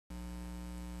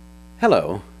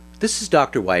Hello, this is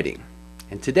Dr. Whiting,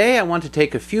 and today I want to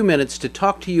take a few minutes to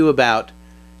talk to you about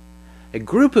a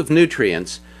group of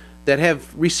nutrients that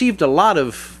have received a lot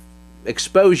of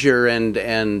exposure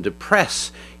and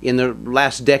press in the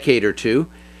last decade or two,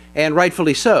 and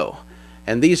rightfully so.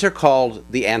 And these are called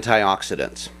the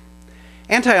antioxidants.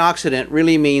 Antioxidant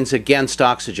really means against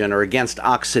oxygen or against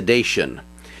oxidation.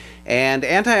 And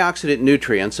antioxidant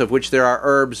nutrients, of which there are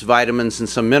herbs, vitamins, and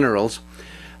some minerals,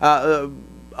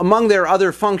 among their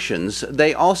other functions,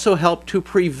 they also help to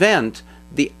prevent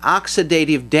the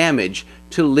oxidative damage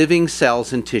to living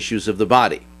cells and tissues of the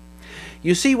body.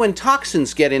 You see, when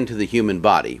toxins get into the human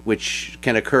body, which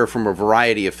can occur from a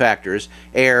variety of factors,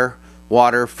 air,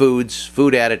 water, foods,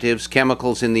 food additives,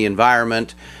 chemicals in the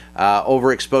environment,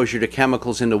 overexposure to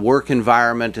chemicals in the work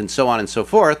environment, and so on and so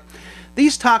forth,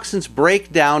 these toxins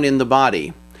break down in the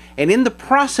body, and in the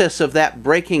process of that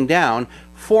breaking down,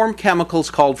 form chemicals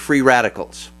called free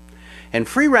radicals. And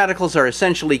free radicals are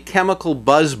essentially chemical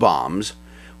buzz bombs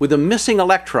with a missing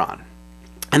electron.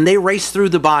 And they race through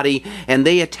the body and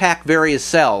they attack various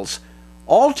cells,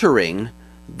 altering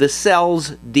the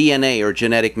cell's DNA or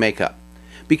genetic makeup,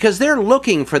 because they're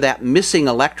looking for that missing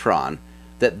electron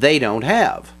that they don't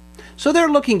have. So they're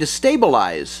looking to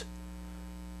stabilize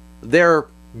their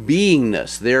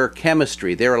beingness, their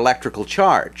chemistry, their electrical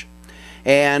charge.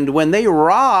 And when they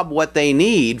rob what they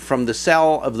need from the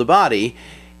cell of the body,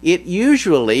 it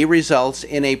usually results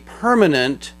in a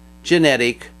permanent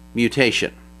genetic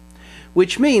mutation,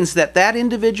 which means that that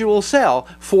individual cell,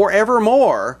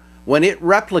 forevermore, when it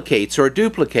replicates or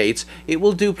duplicates, it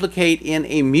will duplicate in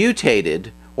a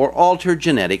mutated or altered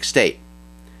genetic state.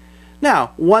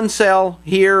 Now, one cell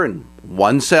here and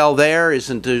one cell there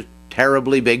isn't a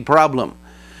terribly big problem.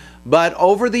 But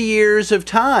over the years of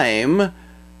time,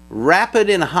 rapid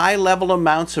and high-level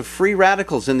amounts of free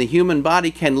radicals in the human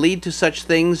body can lead to such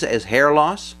things as hair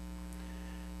loss,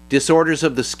 disorders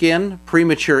of the skin,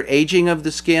 premature aging of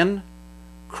the skin,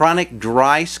 chronic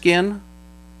dry skin.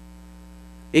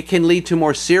 It can lead to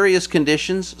more serious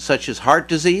conditions such as heart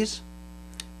disease,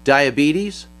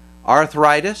 diabetes,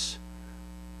 arthritis.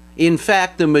 In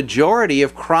fact, the majority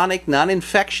of chronic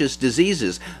non-infectious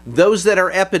diseases, those that are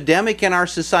epidemic in our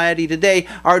society today,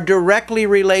 are directly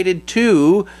related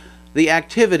to the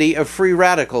activity of free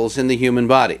radicals in the human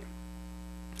body.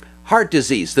 Heart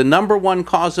disease, the #1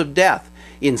 cause of death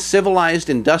in civilized,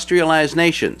 industrialized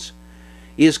nations,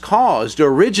 is caused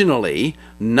originally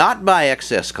not by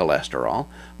excess cholesterol,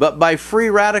 but by free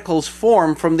radicals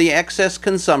formed from the excess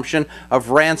consumption of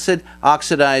rancid,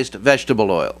 oxidized vegetable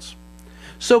oils.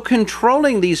 So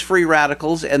controlling these free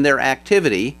radicals and their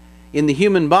activity in the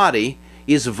human body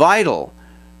is vital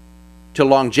to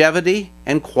longevity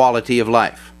and quality of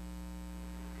life.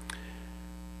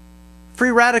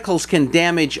 Free radicals can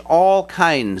damage all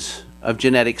kinds of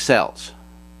genetic cells.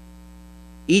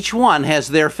 Each one has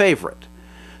their favorite.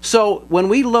 So when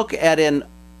we look at an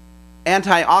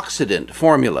antioxidant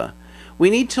formula,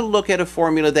 we need to look at a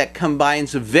formula that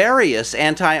combines various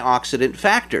antioxidant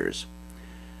factors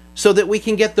so that we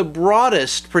can get the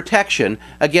broadest protection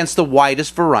against the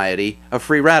widest variety of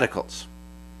free radicals.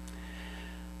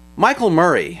 Michael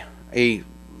Murray, a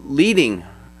leading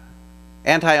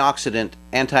antioxidant,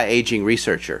 anti-aging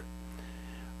researcher,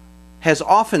 has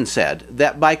often said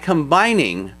that by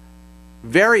combining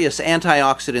various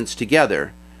antioxidants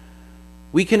together,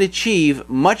 we can achieve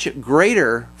much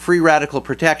greater free radical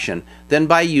protection than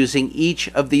by using each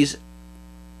of these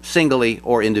singly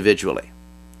or individually.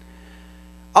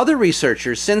 Other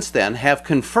researchers since then have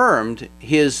confirmed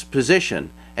his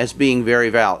position as being very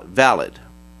valid.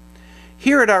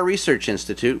 Here at our research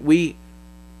institute, we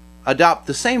adopt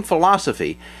the same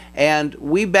philosophy, and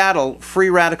we battle free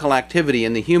radical activity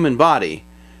in the human body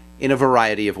in a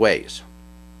variety of ways.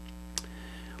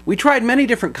 We tried many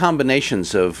different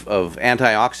combinations of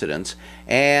antioxidants,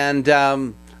 and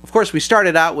of course we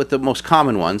started out with the most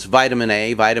common ones: vitamin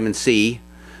A, vitamin C,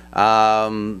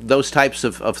 those types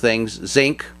of things,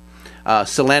 zinc,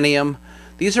 selenium.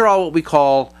 These are all what we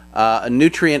call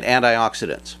nutrient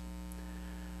antioxidants.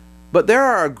 But there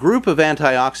are a group of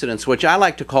antioxidants which I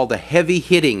like to call the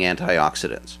heavy-hitting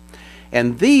antioxidants.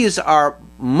 And these are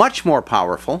much more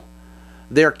powerful.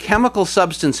 They're chemical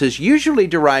substances usually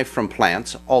derived from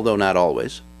plants, although not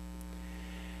always.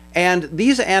 And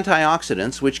these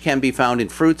antioxidants, which can be found in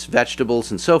fruits, vegetables,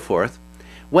 and so forth,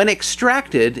 when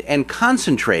extracted and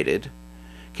concentrated,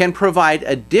 can provide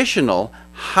additional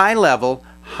high-level,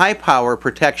 high-power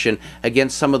protection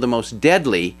against some of the most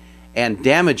deadly and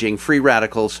damaging free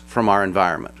radicals from our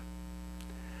environment.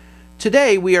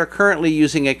 Today, we are currently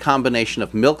using a combination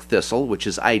of milk thistle, which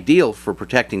is ideal for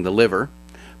protecting the liver,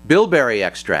 bilberry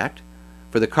extract,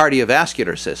 for the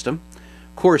cardiovascular system,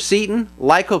 quercetin,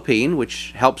 lycopene,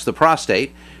 which helps the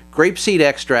prostate, grapeseed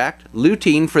extract,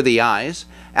 lutein for the eyes,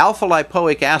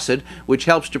 alpha-lipoic acid, which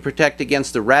helps to protect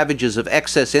against the ravages of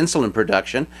excess insulin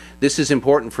production. This is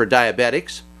important for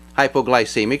diabetics,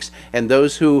 hypoglycemics, and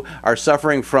those who are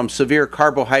suffering from severe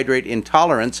carbohydrate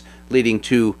intolerance leading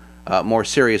to more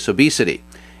serious obesity.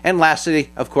 And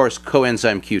lastly, of course,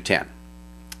 coenzyme Q10,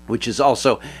 which is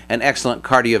also an excellent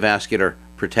cardiovascular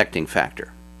protecting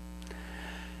factor.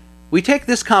 We take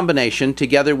this combination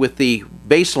together with the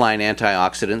baseline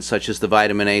antioxidants such as the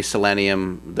vitamin A,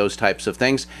 selenium, those types of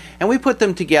things, and we put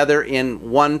them together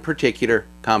in one particular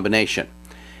combination.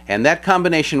 And that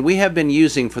combination we have been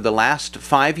using for the last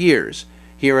 5 years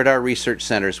here at our research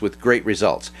centers with great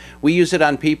results. We use it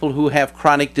on people who have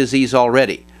chronic disease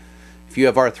already. If you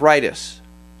have arthritis,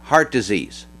 heart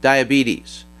disease,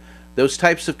 diabetes, those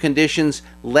types of conditions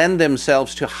lend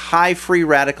themselves to high free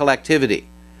radical activity.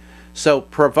 So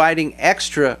providing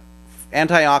extra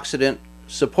antioxidant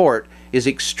support is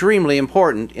extremely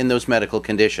important in those medical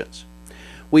conditions.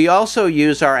 We also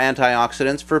use our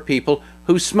antioxidants for people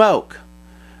who smoke,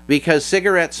 because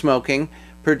cigarette smoking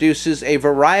produces a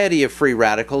variety of free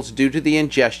radicals due to the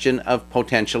ingestion of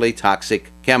potentially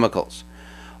toxic chemicals.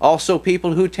 Also,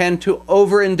 people who tend to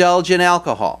overindulge in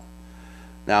alcohol.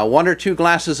 Now, 1 or 2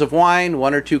 glasses of wine,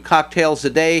 1 or 2 cocktails a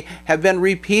day have been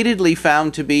repeatedly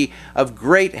found to be of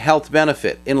great health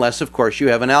benefit, unless, of course, you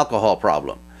have an alcohol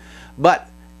problem. But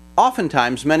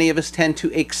oftentimes, many of us tend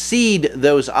to exceed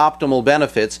those optimal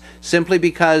benefits simply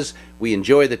because we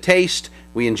enjoy the taste,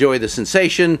 we enjoy the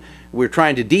sensation, we're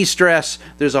trying to de-stress.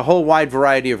 There's a whole wide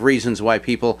variety of reasons why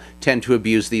people tend to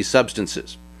abuse these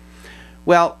substances.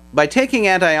 Well, by taking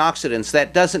antioxidants,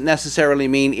 that doesn't necessarily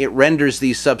mean it renders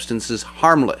these substances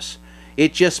harmless.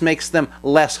 It just makes them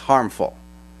less harmful.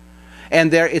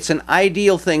 And it's an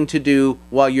ideal thing to do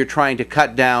while you're trying to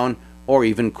cut down or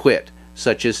even quit,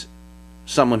 such as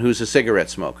someone who's a cigarette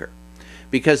smoker,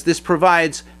 because this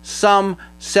provides some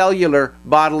cellular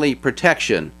bodily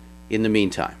protection in the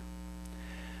meantime.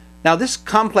 Now, this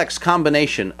complex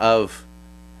combination of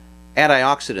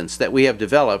antioxidants that we have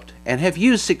developed and have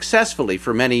used successfully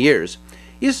for many years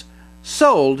is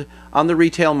sold on the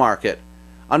retail market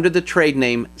under the trade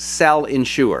name Cell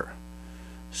Insure.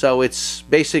 So it's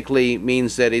basically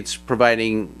means that it's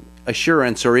providing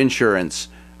assurance or insurance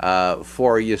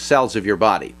for your cells of your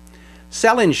body.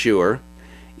 Cell Insure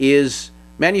is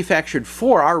manufactured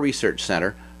for our research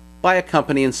center by a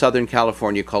company in Southern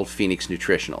California called Phoenix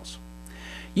Nutritionals.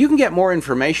 You can get more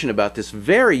information about this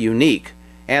very unique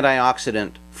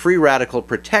antioxidant free radical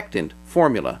protectant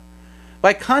formula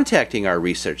by contacting our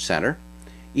research center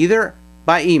either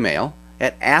by email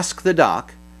at askthedoc,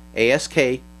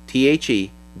 ASKTHEDOC,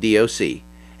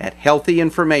 at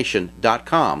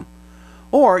healthyinformation.com,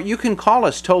 or you can call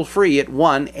us toll free at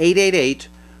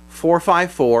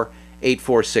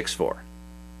 1-888-454-8464.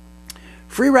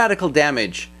 Free radical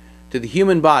damage to the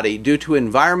human body due to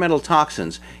environmental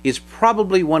toxins is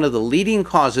probably one of the leading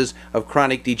causes of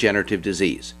chronic degenerative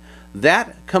disease.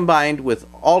 That, combined with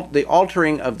the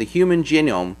altering of the human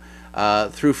genome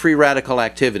through free radical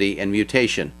activity and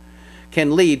mutation,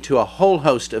 can lead to a whole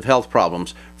host of health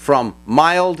problems, from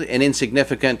mild and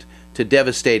insignificant to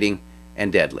devastating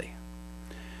and deadly.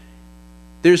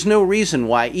 There's no reason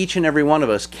why each and every one of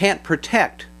us can't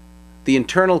protect the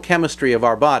internal chemistry of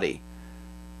our body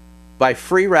by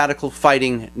free radical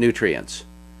fighting nutrients.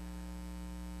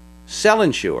 Cell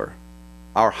Insure,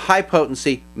 our high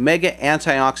potency mega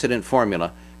antioxidant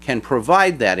formula, can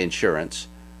provide that insurance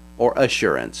or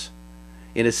assurance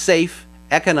in a safe,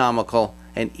 economical,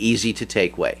 and easy to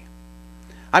take way.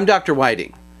 I'm Dr.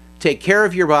 Whiting. Take care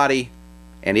of your body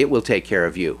and it will take care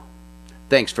of you.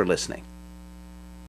 Thanks for listening.